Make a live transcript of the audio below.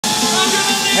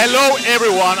Hello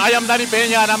everyone, I am Dany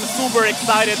Peña and I'm super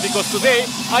excited because today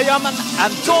I am in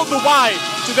Untold Dubai.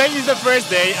 Today is the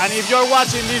first day and if you're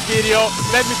watching this video,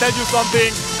 let me tell you something,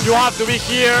 you have to be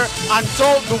here.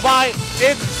 Untold Dubai,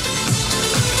 it's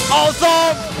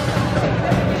awesome!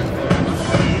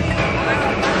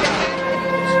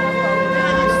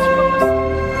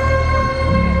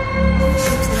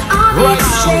 Right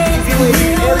now,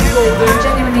 interviewing Ellie Goulding.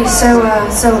 Genuinely so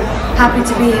happy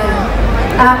to be here.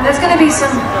 There's gonna be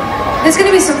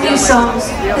some new songs.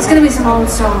 There's gonna be some old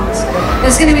songs.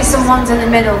 There's gonna be some ones in the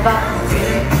middle, but.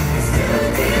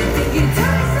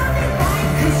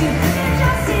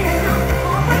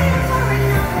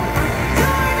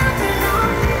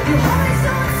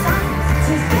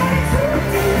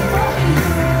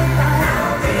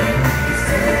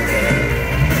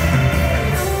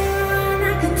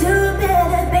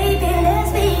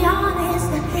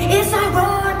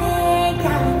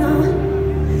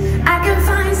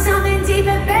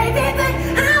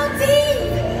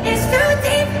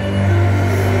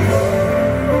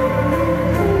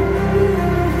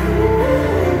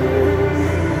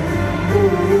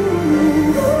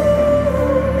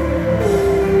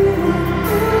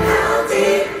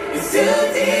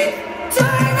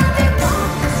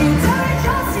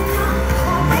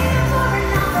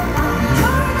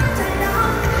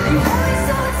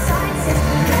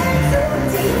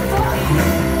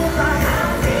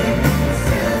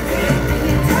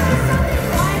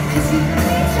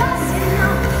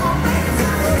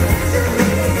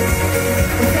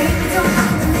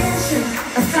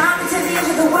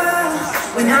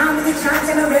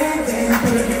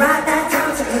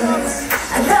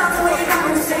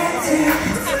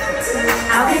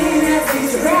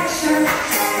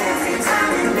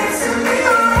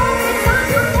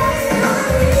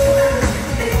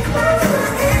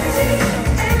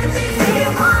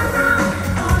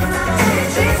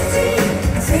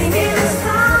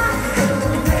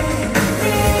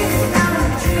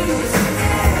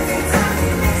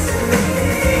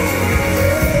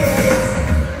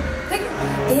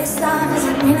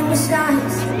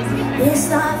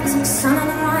 This love is like sun on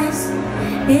the rise.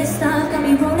 This love got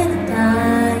me rolling the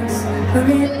dice. But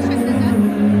let me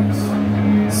lose.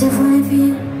 Still falling for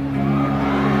you.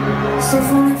 Still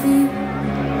falling for you.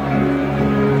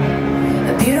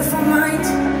 A beautiful mind.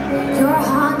 Your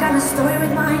heart got a story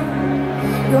with mine.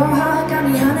 Your heart got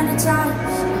me hundred of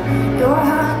times. Your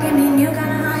heart gave me new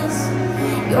kind of eyes.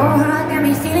 Your heart got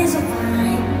me feeling so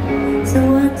fine. So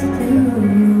what to do?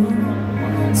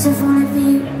 Still falling for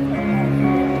you.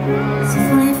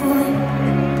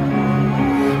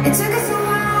 It took us a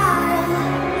while.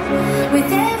 With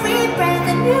every breath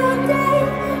a new day,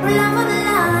 we're love on the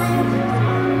line.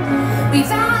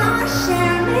 We've had our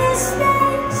share of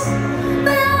mistakes,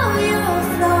 but all your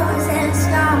flaws and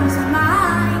scars are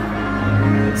mine.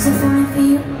 So falling for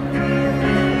you.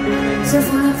 So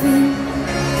falling for you.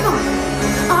 Come on.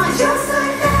 Just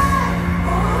like that.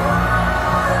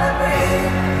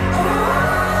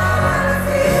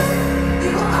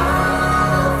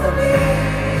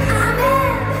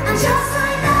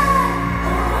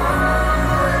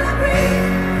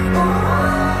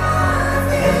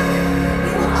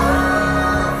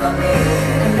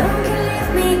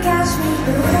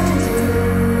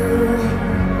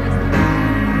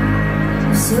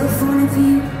 Still falling for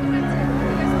you.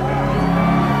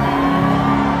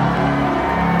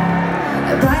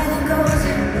 Brighter than gold.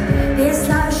 This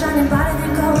love shining brighter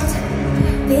than gold.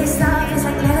 This love is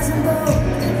like letters and gold.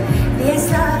 This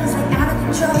love is like out of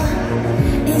control.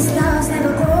 This love's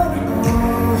never growing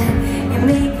old. And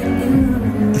making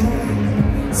new.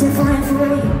 Still falling for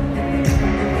you.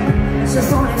 Still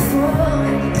falling for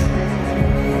you.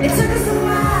 It took us a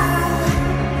while.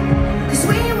 'Cause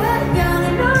we were young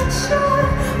and not sure.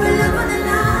 We're love on the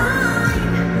line.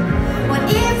 What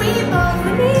if we both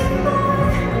need more?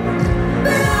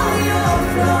 But all your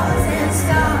flaws and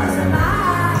scars are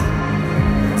mine.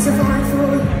 So falling for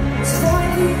you, so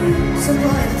falling for you, so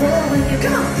falling for you.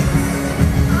 Come on.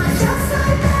 I'm just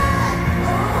like that.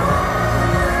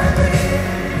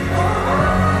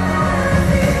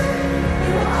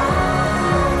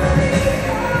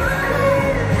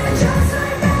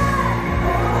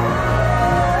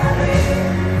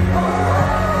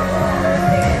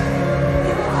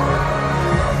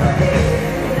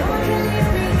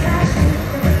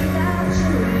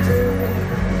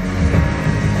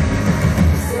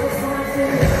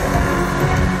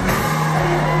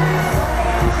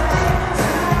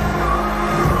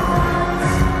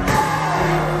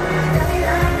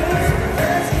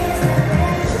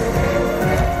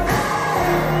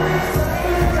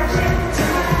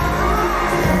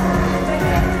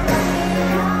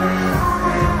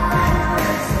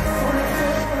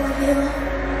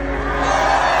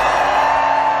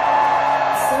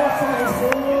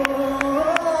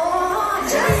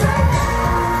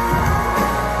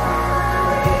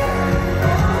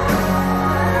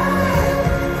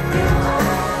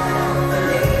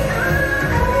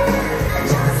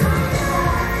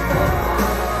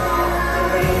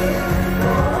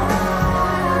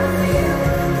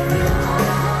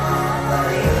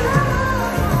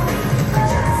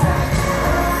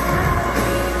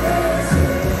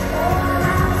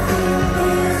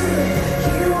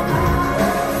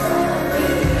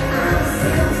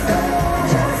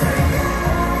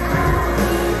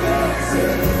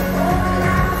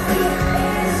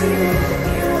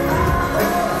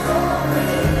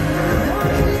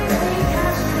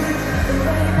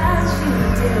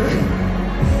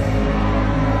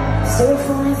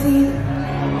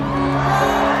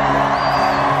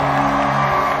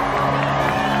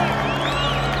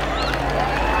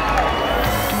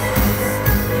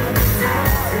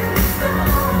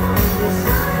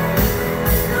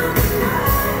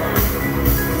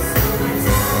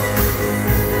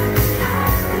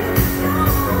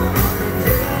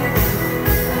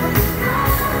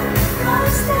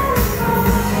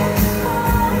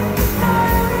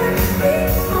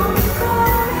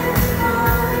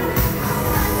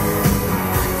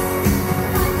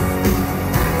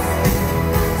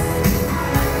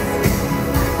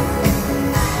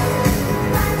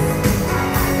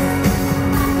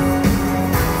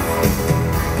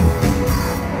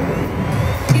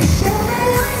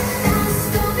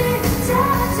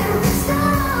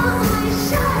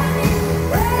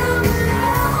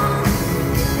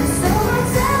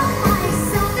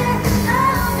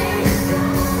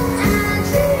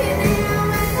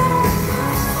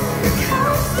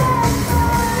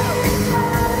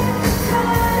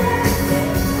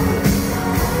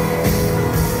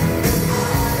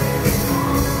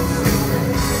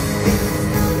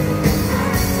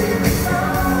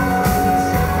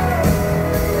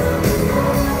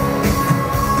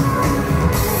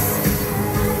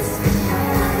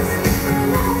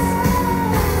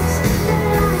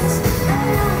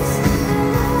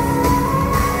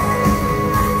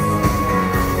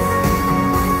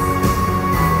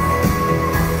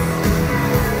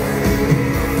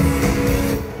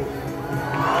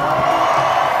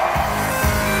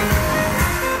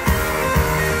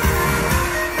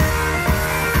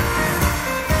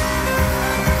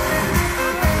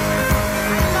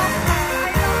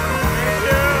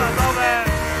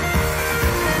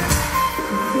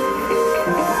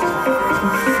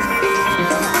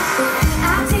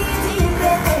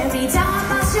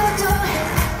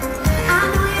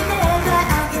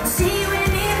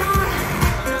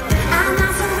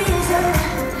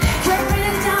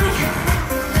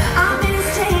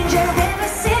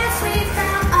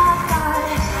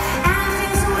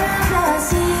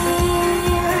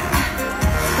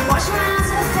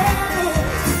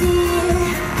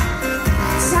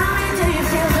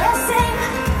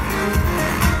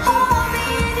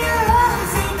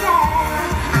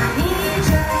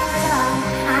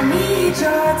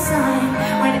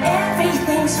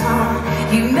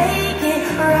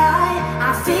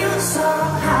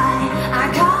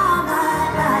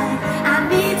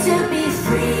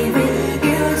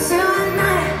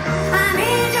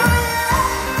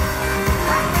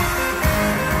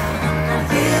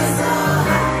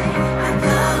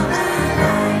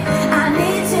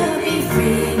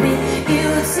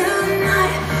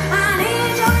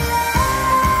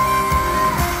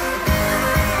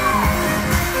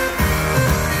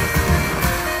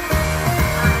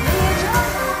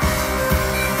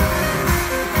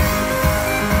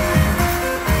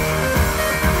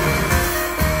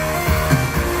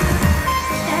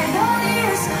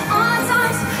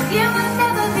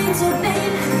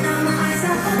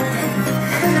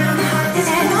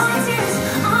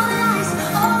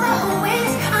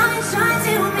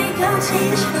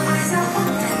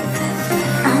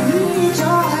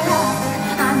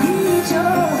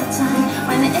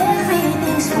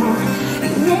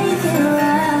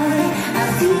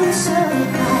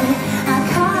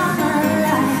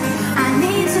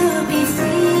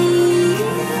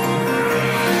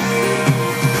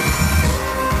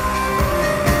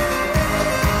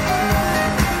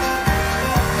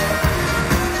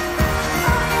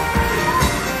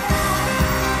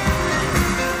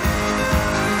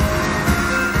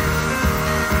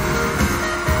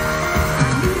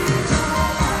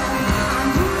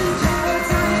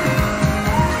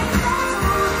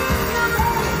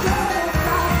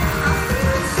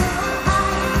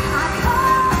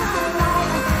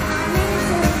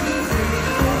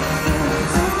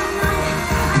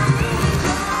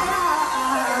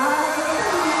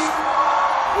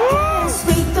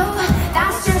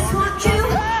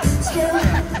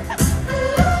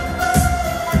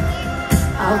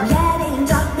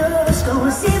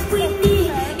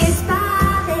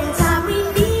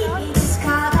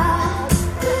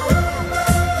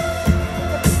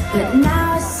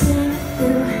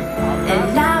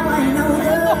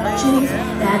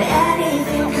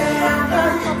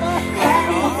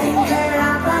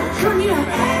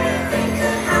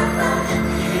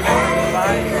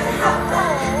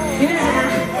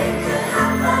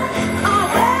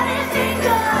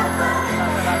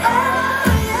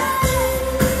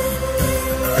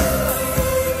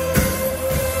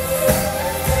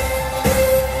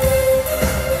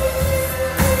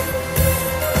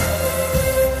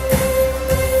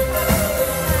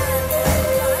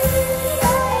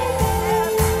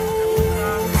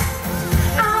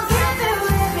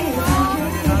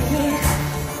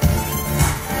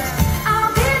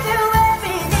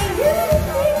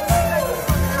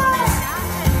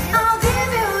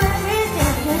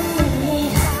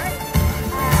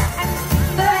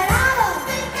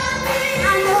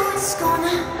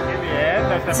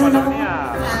 Nuestra Is it another colonia.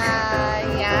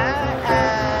 one?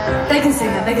 Yeah. They can sing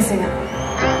it, they can sing it.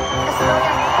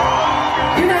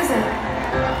 Who knows it?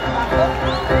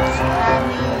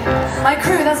 My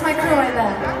crew, that's my crew right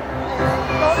there.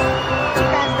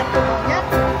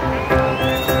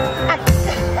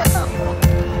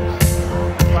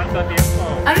 ¿Cuánto tiempo?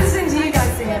 I'm just listening to you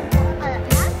guys sing it.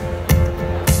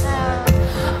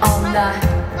 On the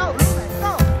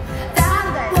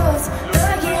that was the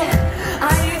year I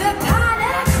knew the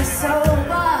panic was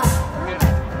over.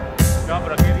 No,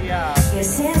 pero qué día. Yeah,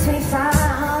 since we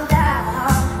found out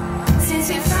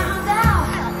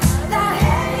that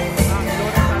anything could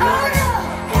happen. Oh no,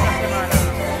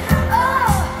 anything could happen.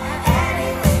 Oh,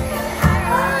 anything could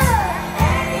happen. Oh,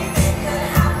 anything could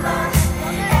happen.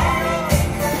 Anything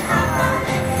could happen.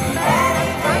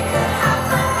 Anything could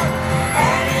happen.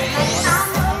 Anything. I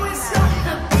know it's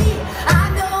gonna be. I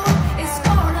know it's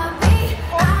gonna be.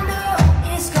 I know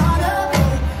it's gonna be.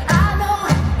 I know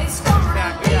it's gonna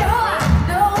be. Oh, I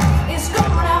know it's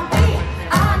gonna be. I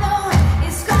know it's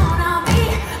gonna be.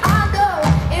 I know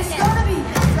it's gonna be.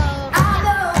 I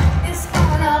know it's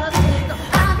gonna be.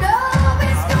 I know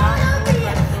it's gonna be.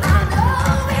 I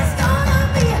know it's gonna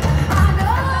be. I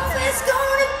know it's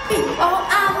gonna be. Oh,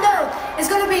 I know it's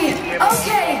gonna be.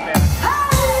 Okay.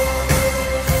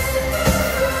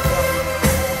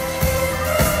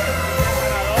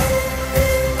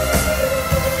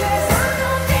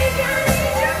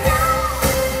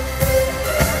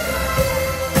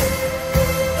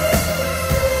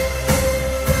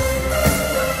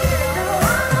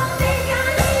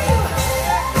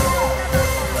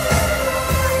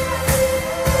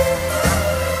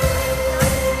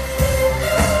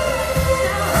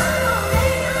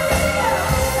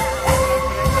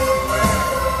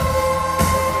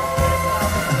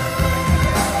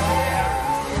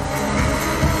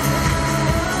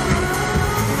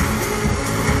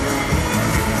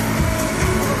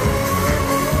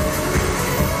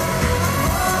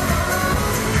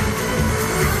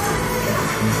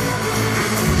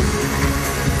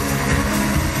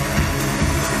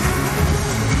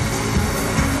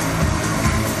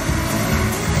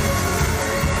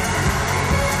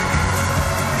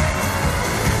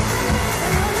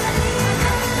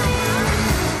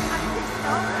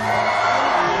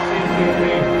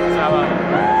 Sábado.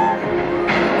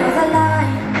 You're the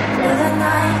light, you're the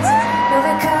night, you're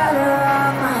the color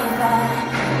of my life.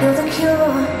 You're the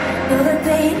cure, you're the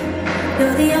pain,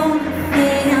 you're the only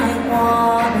thing I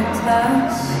wanna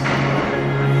touch.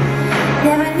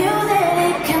 Never knew that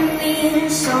it can mean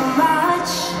so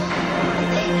much,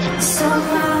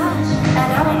 and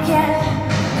I don't care,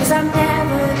 'cause I've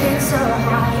never been so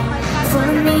high.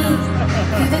 Follow me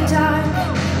through the dark,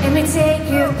 let me take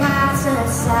you past the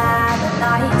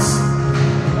satellites.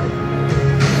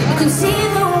 You can see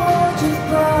the world you've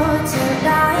brought to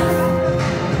life,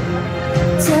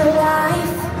 to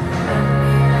life.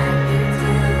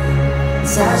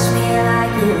 Touch me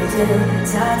like you do,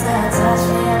 touch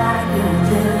me like you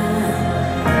do.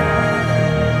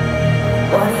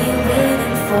 What are you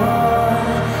waiting for?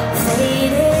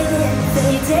 Fading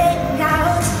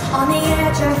out on the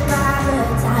edge of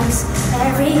paradise.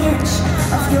 Every inch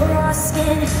of your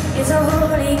skin is a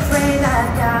holy grail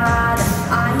I've gotta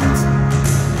find.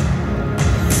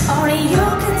 Only you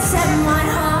can set my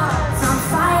heart on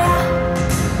fire,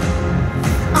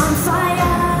 on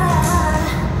fire.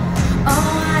 Oh,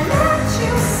 I let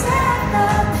you set the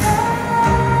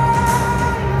pace,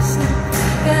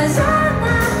 'cause I'm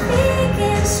not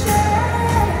thinking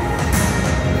straight.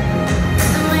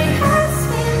 And my heart's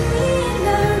spinning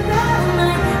around,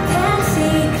 I can't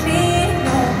see clear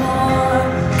no more.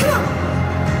 Come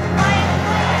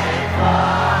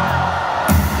on!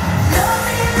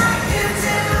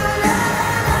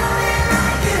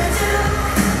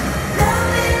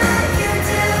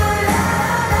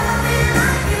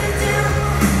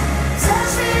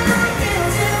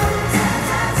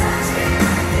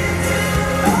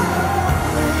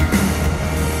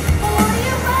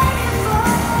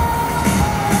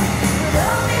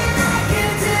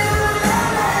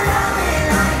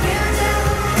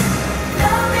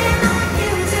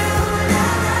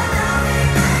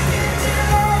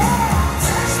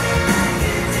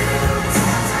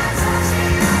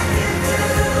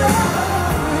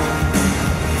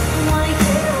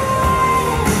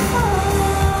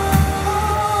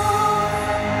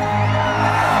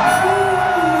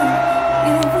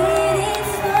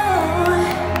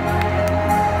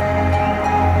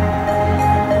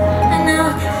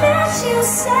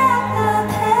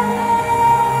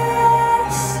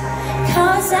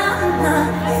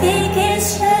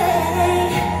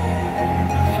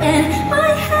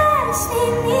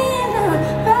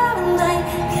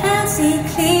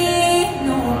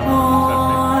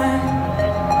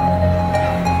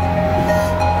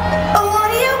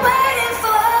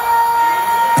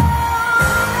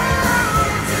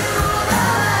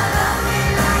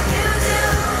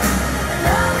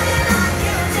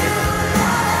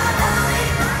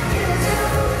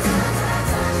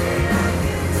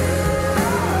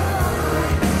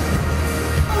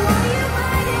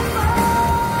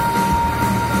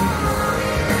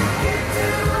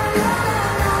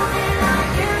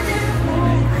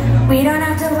 We don't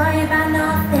have to worry about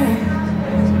nothing.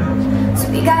 So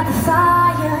we got the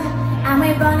fire, and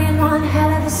we're burning one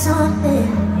hell of a something.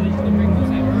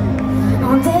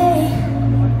 One day,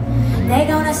 they're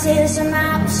gonna see us from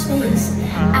outer space,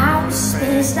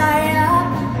 light up.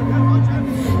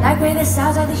 Like we're the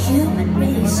stars of the human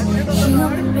race. When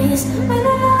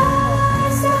the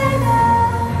lights light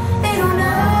up, they don't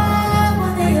know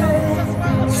what they heard.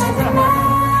 It's like the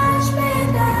match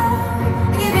made now,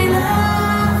 giving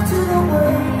love to the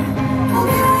world. We'll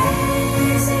be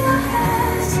raising our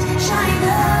hands, shining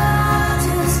up to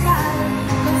the sky.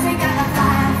 'Cause we got a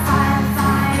fire, fire,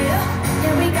 fire.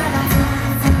 Yeah, we got a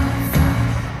fire, fire, fire.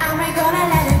 And we're gonna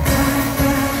let it burn,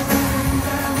 burn, burn,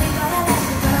 burn. We're gonna let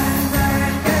it burn,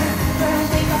 burn, burn, burn.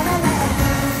 We're gonna let it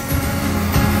burn.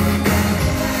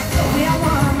 We are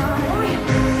one.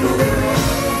 We'll be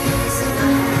raising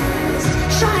our hands,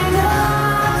 shining up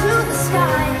to the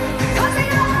sky. 'Cause we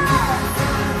love.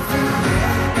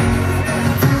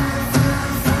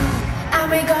 And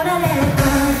we're gonna let it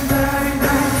burn, burn,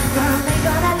 burn, burn. We're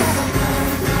gonna let it burn,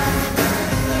 burn, burn.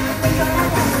 We're gonna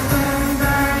let it burn,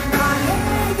 burn, burn.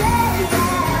 Yeah, yeah, yeah.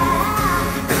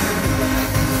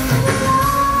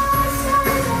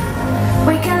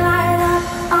 We can light it up,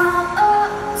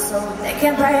 so they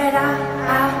can burn it out,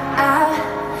 out, out.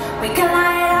 We can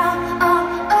light it up,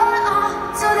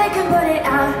 so they can put it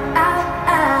out, out,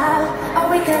 out. Or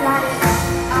we can light it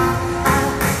up,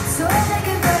 so they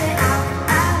can put it out,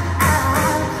 out,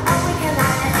 out. Or we can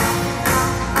light it up,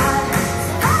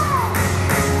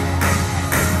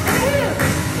 hey!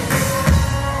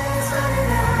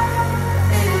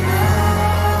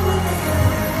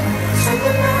 So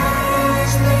the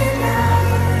match made now,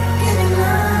 giving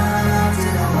love to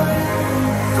the world.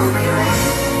 We'll be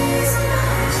raising our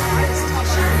hands,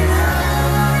 shining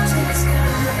up to the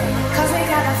sky. 'Cause we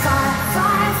got a fire,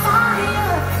 fire,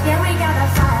 fire. Yeah, we got a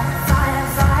fire, fire,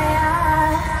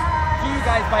 fire. Do you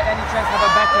guys by any chance have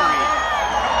a battery?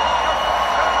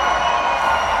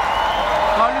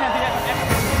 Paulina, do you have an extra?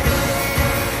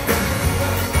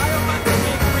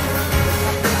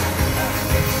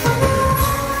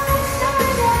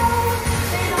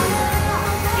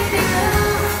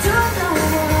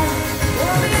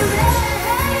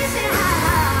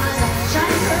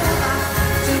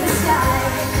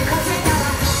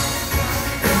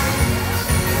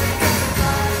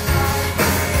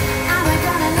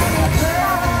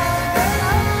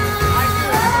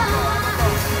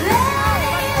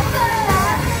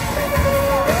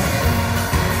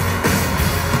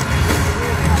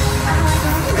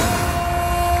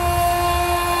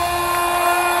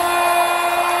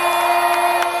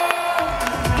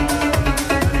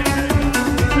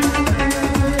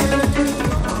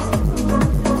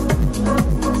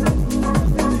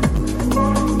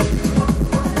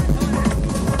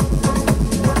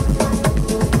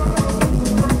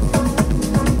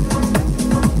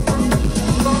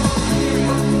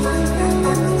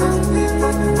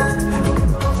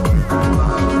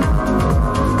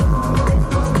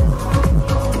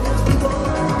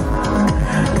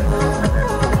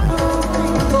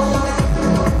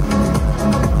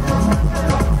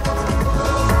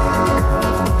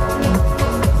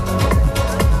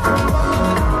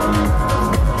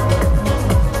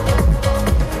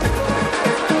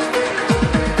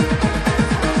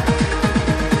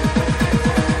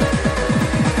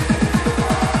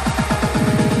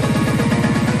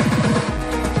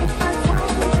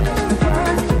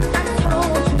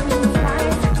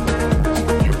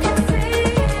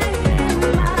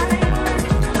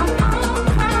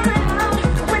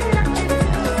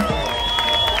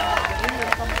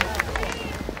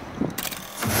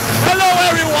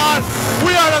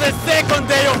 Second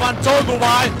day of Untold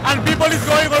Dubai, and people is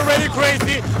going already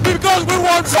crazy because we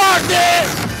want party!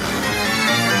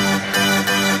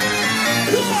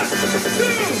 1,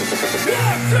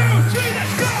 2, 3,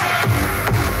 let's go!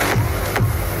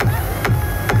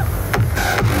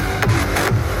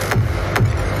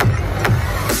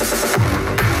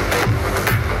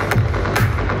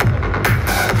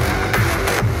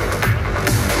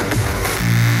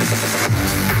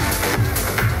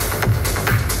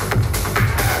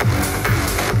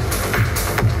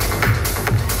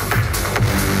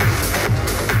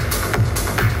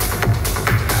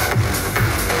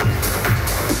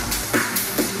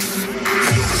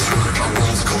 Come on.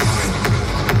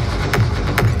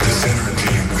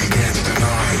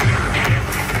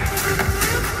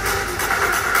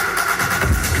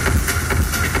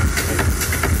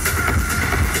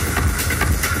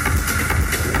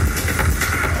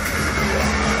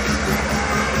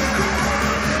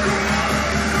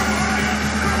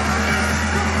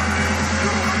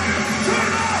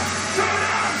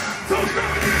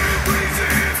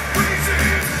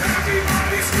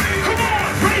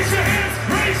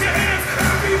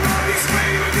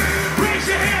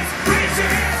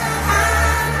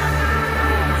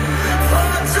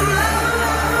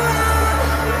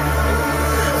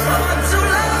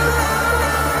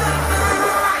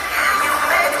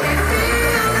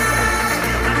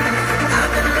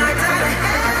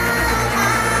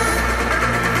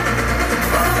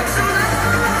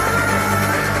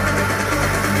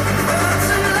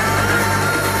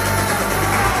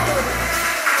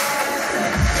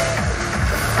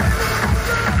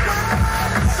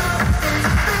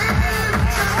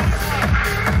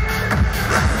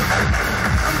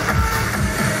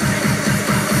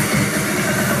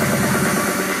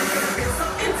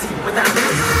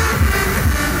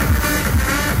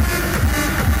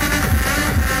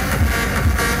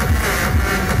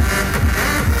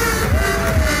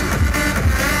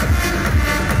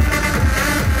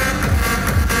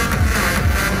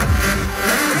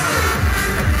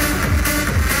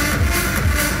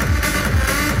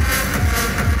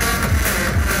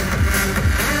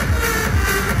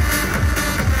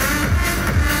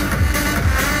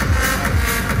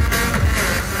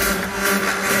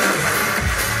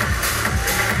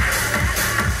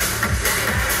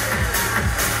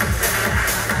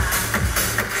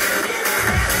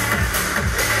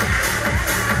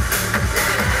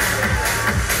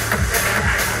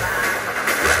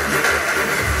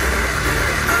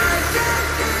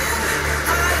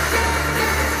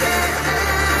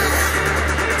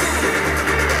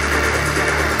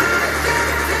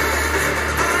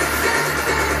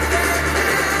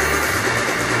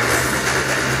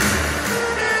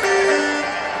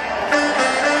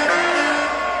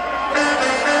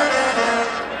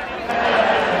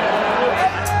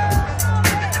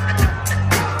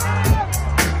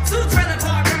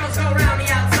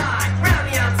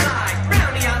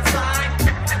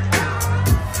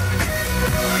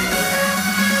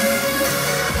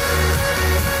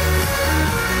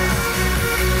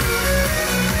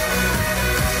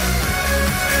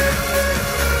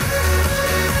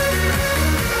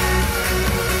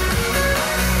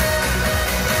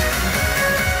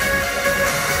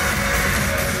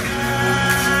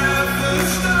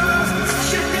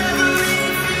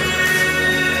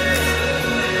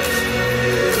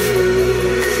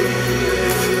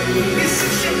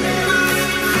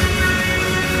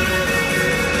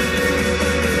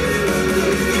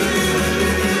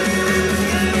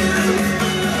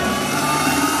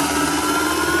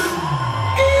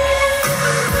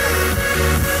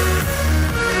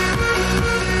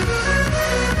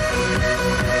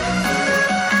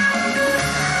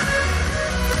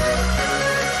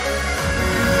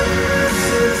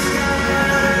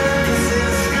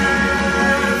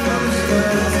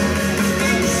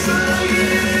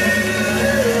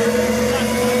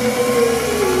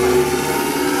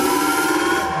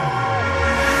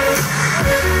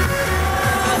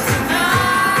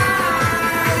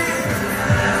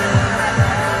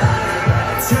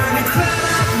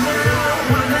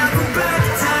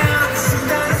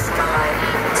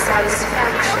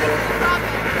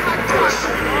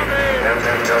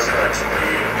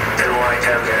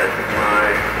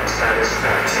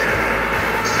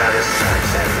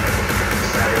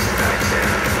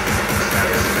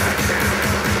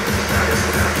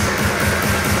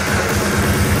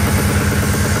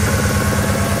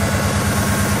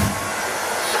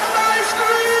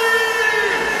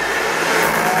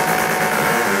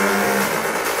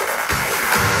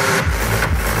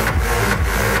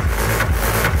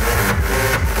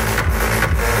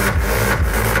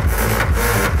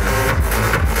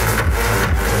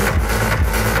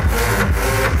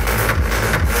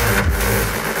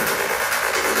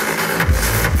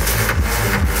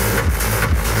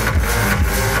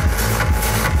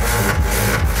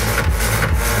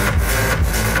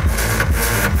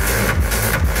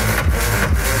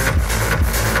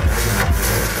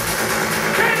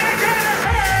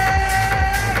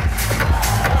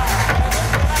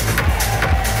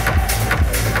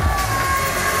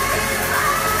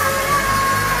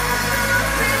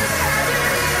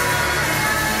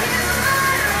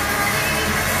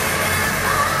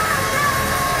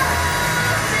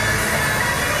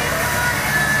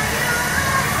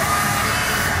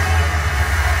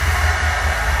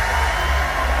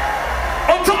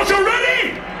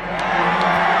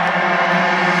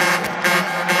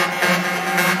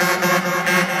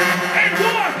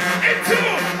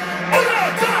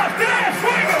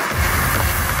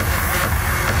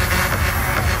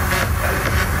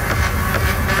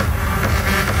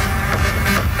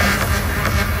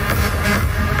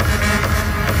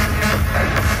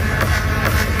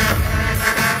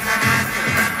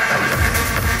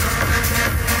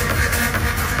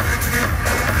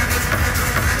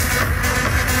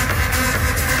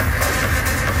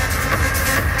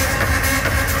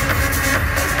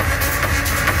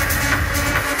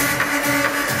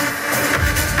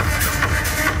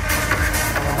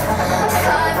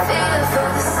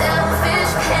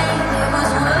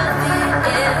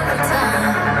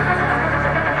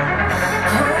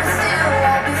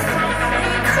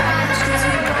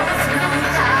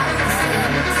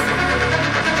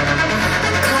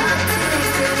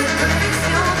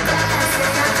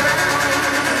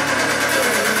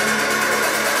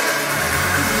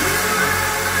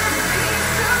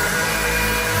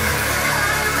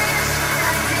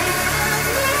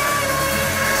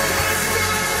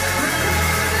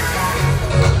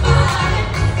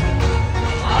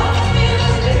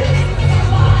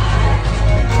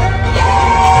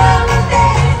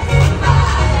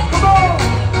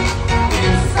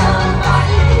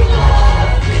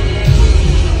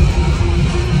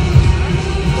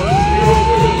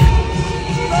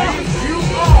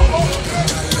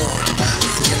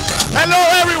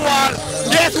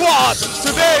 guess what?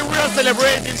 Today we are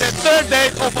celebrating the third day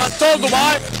of Untold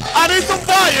Dubai, and it's on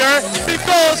fire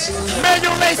because Major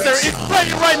Laser is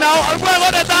playing right now, and we're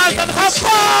gonna dance and have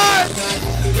fun!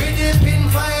 We dip in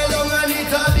fire long and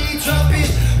it'll be choppy.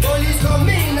 Police come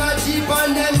in a jeep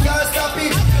and them can't stop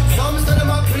it. Some say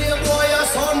them a playboy or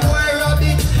some boy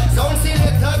rabbit. Some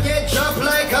selector get dropped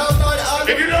like a bad habit.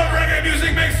 If you love reggae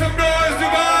music, make some noise,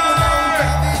 Dubai!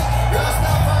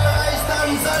 Rastafari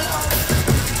stands alone.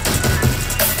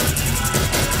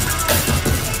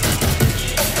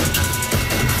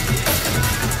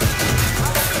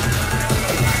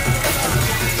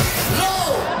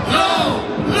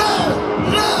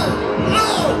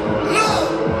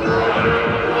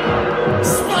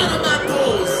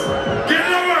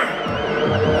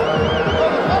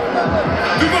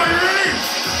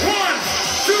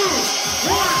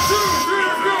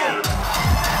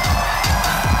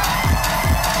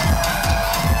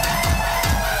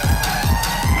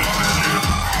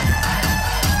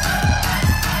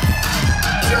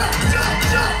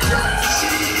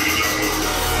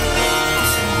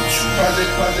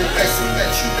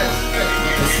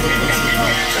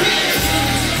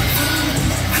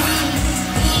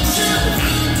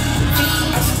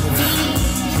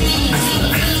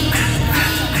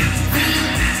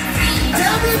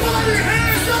 Everybody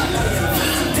hands up!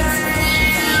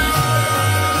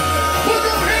 Put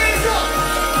them hands up!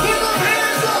 Put them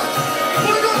hands up!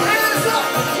 Put them hands up!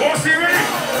 Boss, you ready?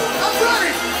 I'm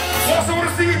ready! Boss, I want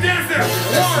to see you dance there. 1,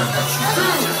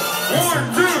 2,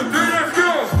 1, 2, 3, let's go!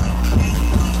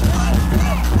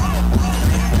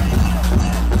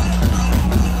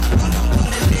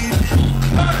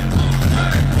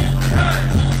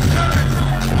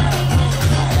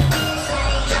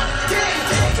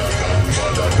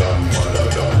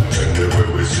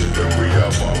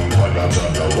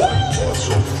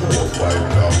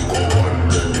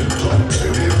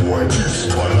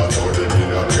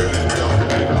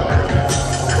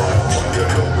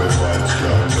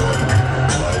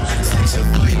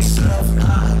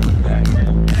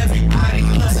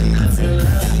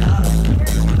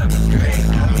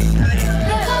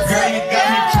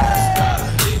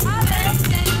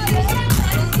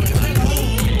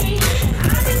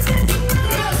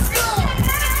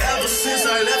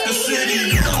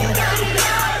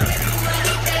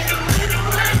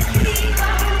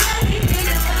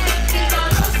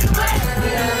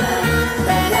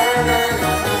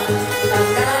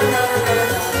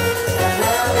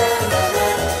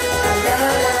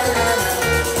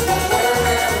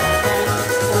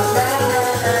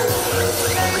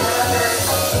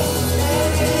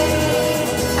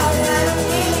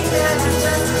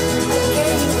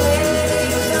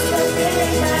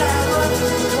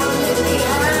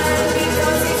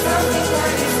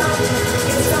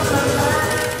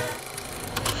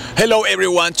 Hello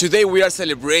everyone, today we are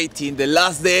celebrating the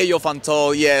last day of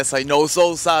Untold. Yes, I know,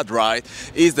 so sad, right?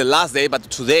 It's the last day, but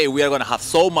today we are gonna have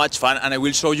so much fun and I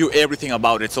will show you everything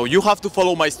about it. So you have to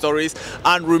follow my stories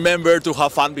and remember to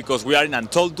have fun because we are in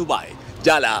Untold Dubai.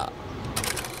 Yalla!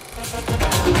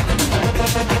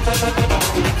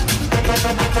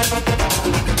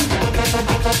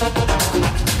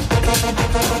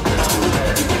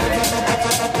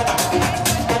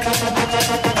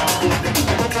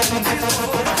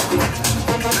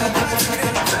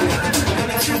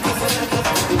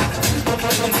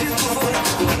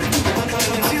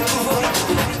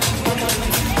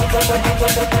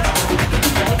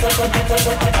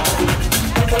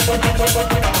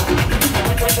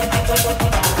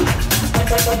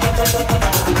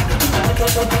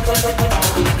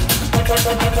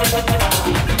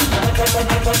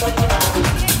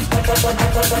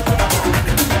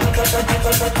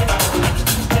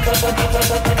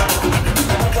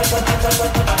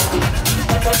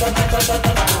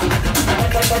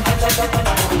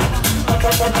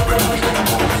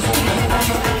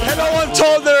 Hello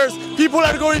Untolders! People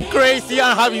are going crazy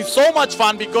and having so much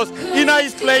fun because Ina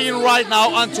is playing right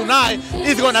now and tonight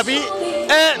is gonna be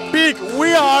epic.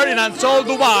 We are in Untold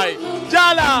Dubai.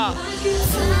 Yalla!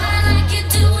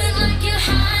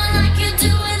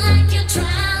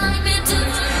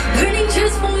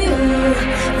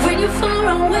 When you're far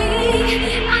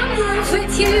away, I'm in love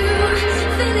with you.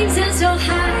 Feelings are so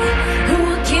high,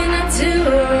 what can I do?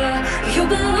 You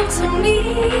belong to me,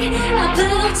 I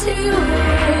belong to you.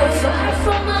 Far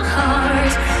from my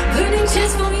heart, burning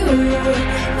just for you.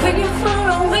 When you're far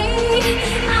away,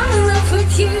 I'm in love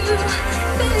with you.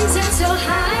 Feelings are so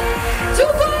high,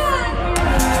 Dubai.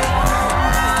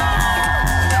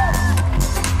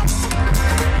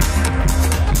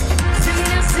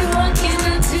 What can I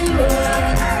do?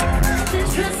 The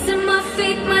trust in my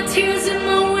faith, my tears in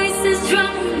my ways. is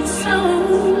drawing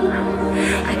soul.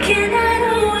 I cannot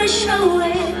always show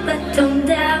it, but don't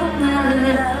doubt my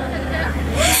love.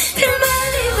 And my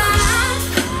life,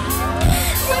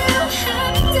 we'll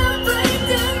have to break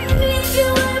down into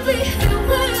every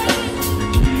way.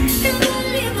 And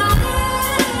my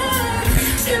life,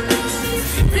 and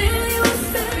then you will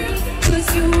say, 'cause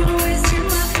you always in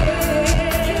my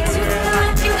head. To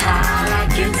like you high,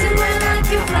 like you do it, like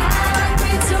you fly, like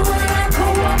me do it, like a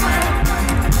woman.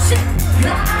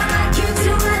 Like you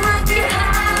do it, like you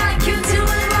high, like you do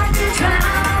it, like you try,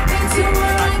 me do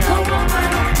it, like a woman.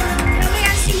 Let me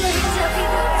ask you your hands up,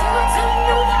 people, if you don't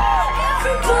know.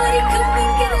 Everybody come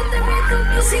and get in the rhythm,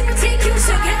 music will take you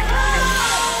so get.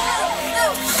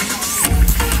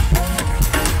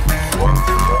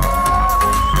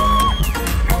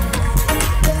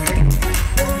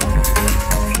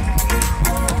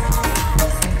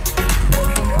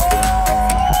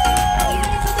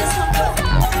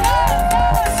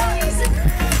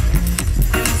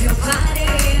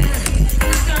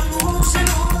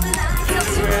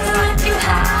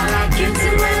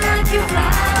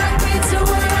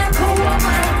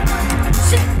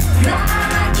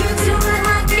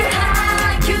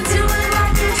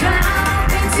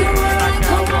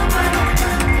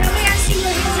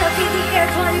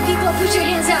 Put your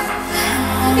hands up.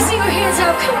 Let me see your hands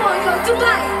up. Come on, yo,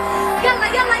 Dubai. Yalla,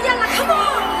 yalla, yalla. Come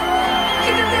on.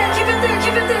 Keep it there, keep it there,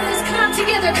 keep it there. Let's come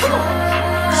together. Come on.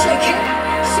 Shake it,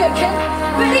 shake it.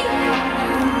 Ready?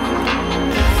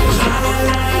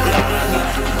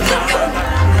 Come on.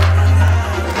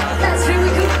 That's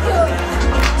very good.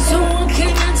 So what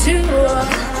can I do?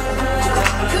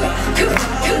 Good.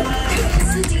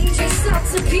 So DJ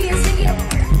stops and peers again.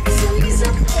 So he's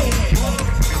up there.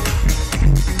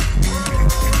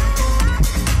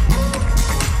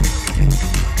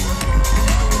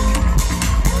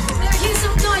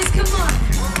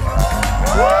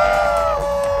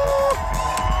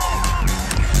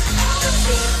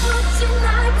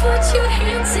 Put your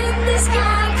hands in the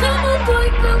sky. Come on, boy,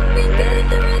 come and get in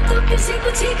the rhythm. Music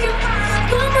will take you.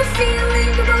 One more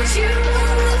feeling about you.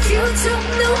 If you don't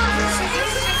know what I'm saying.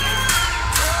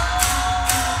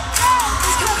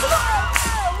 Let's go, come on.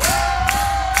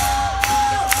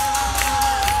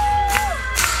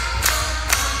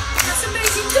 That's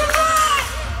amazing. Dubai.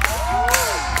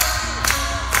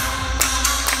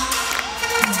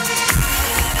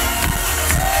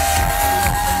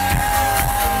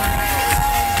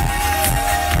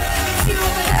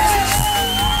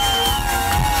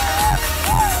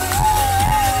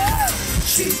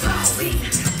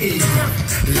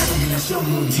 La dominación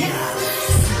mundial.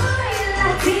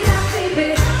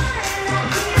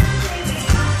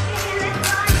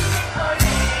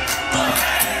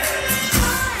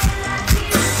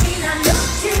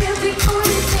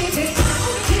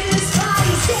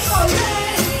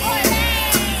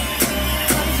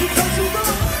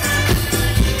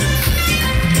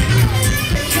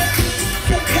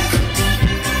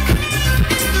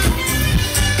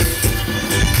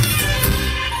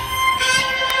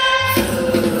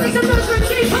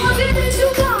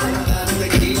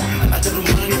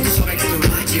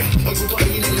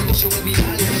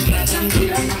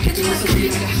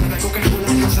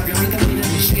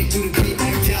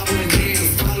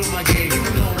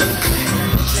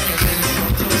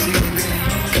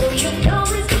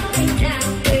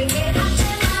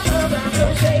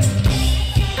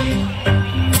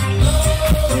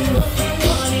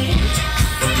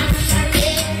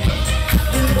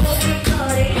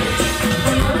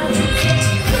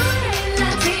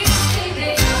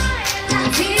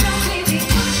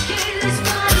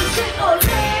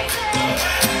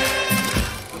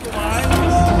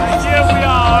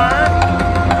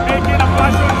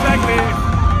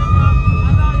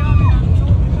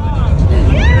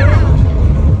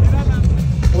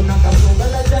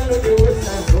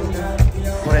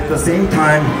 Same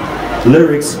time,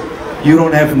 lyrics, you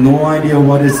don't have no idea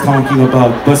what it's talking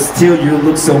about, but still you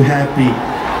look so happy.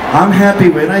 I'm happy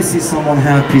when I see someone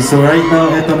happy, so right now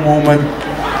at the moment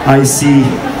I see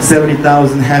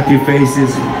 70,000 happy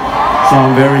faces, so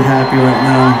I'm very happy right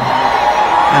now.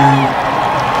 And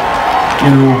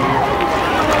you know,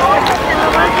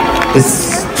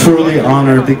 it's truly an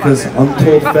honor because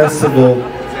Untold Festival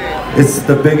is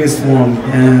the biggest one,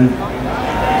 and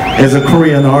as a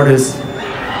Korean artist,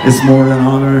 it's more than an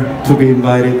honor to be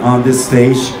invited on this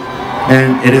stage,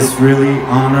 and it is really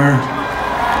honor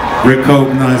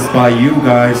recognized by you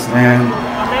guys, and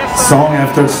song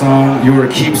after song you will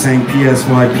keep saying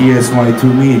PSY, PSY to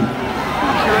me.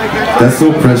 That's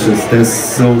so precious, that's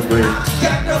so great. I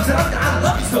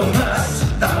love you so much.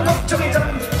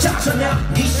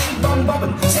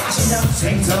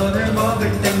 생선을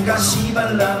먹을 땐 가시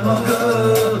발라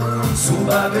먹어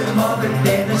수박을 먹을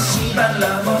때는 씨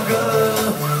발라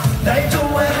먹어 날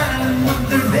좋아하는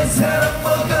분들 내 사랑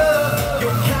먹어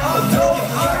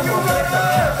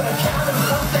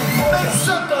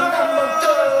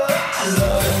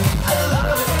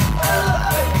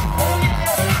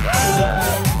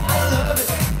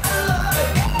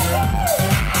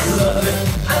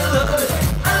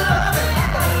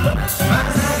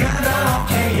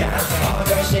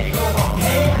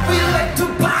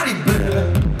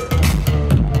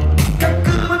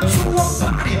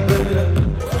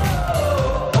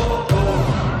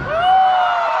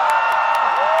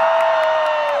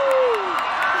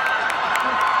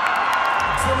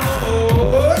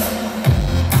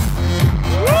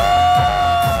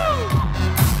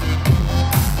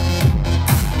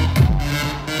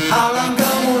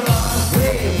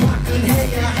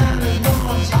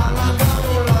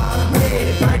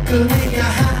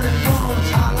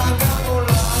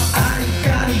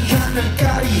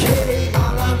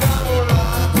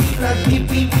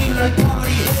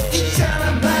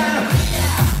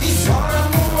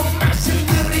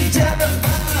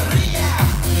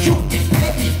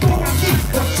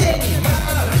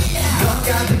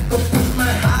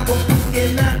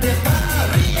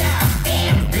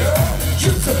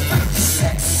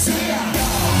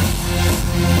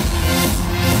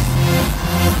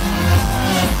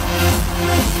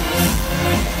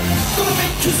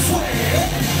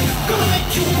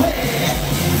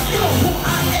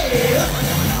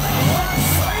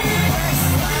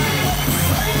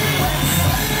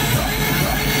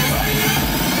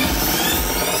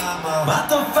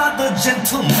Motherfucker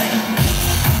gentleman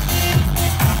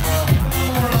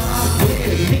왜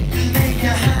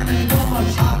미끄내야 하는 건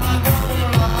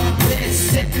왜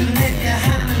새끄내야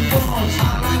하는 건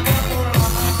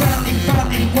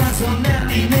빨리 와서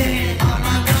난리네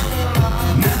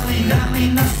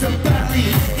난리 났어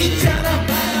빨리 있잖아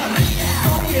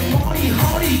너의 머리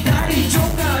허리 다리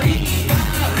종아리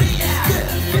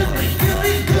Feel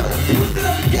it good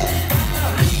부드럽게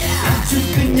아주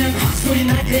그냥 악소리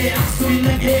나게 악소리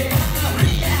나게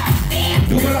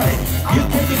누가 해 You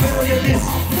can do better than this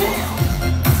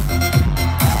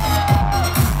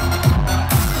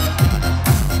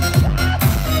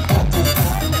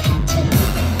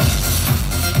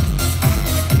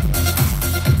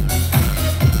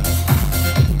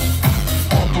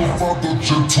Motherfucker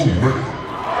gentleman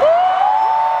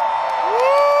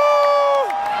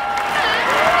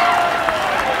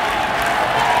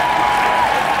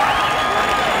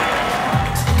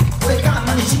왜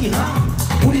가만히 지나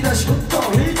우리 다시 붙어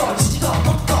읽어 지지도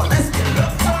꺾어 Let's get it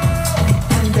up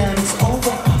Pandemic's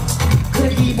over 그래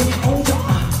기분이 오죠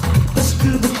다시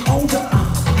그분이 오죠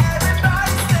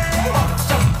Everybody say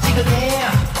찌그네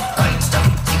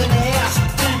찌그네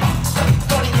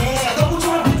찌그거리네 너무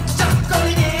좋아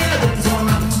짝거리네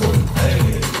동서남북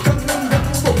강남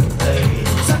강북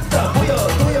싹 다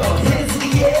보여줘요 Hands in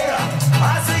the air I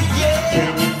say yeah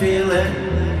Can you feel it?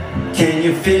 Can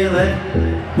you feel it?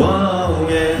 Whoa,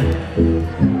 yeah.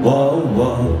 Whoa,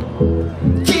 whoa.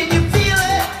 Can you feel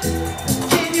it?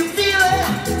 Can you feel it?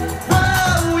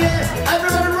 Whoa, yeah.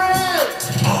 Everybody ready?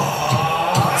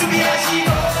 준비하시고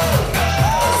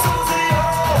쏘세요.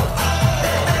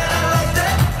 Like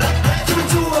that. 기분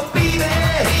좋아, baby.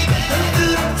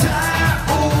 흔들어 다.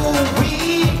 Oh, we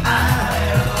are.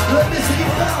 Let me see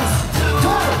you bounce. 2,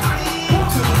 3, 1,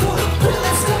 2, 3,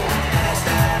 let's go.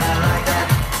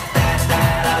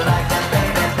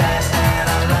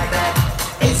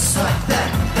 It's like that,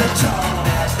 that's all.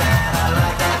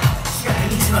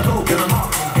 시간이 지나도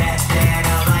변함없이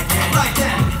like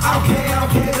that. I don't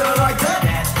care, like that.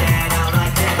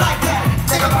 Like that.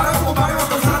 내가 바라보고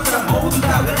말해왔던 사람들은 모두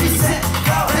다 reset.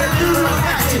 내가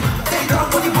늘어나겠지. 내가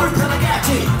보니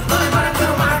불편하겠지. 너의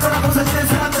바람대로 말할 거라고 사실은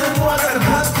사람들은 모아가는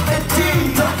컨텐츠.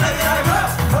 Don't let it all go.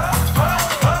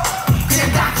 그냥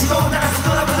닥치고 나가서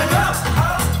돌아보자고.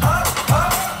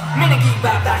 Meaning keep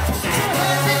up that shit.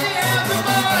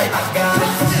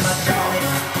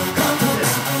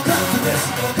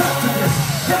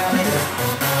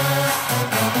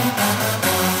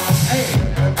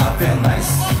 I feel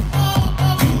nice,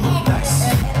 you look nice.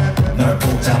 널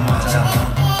보자마자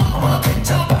어머나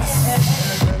괜찮았어.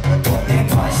 Don't think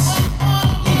twice,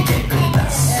 이게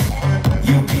끝났어.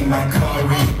 You be my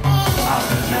curry, I'll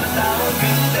be your dog.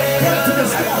 Back to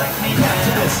this, back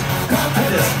to this, back to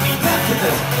this, back to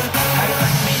this. How you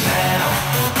like me now?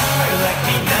 How you like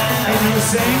me now? And you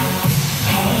sing?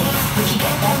 Hey, where'd you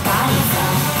get that body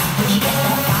from? Where'd you get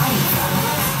that body from?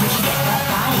 Where'd you get that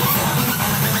body from?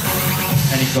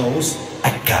 And he goes, I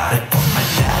got it from my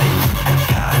daddy. I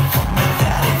got it from my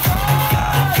daddy.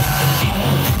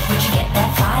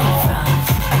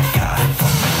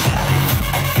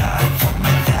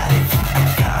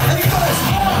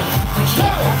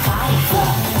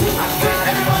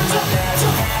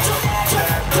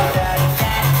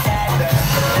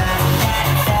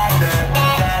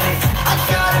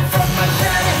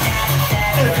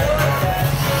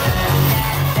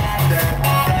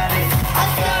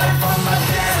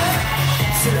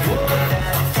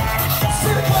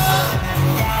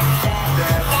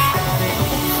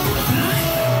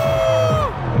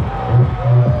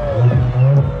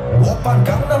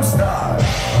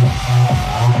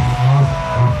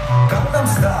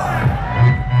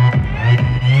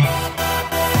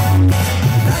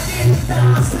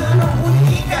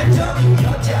 매력적인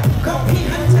여자 커피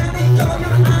한 잔에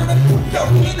여유 안에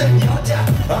품격 있는 여자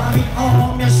밤이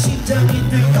오면 심장이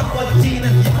뜨거워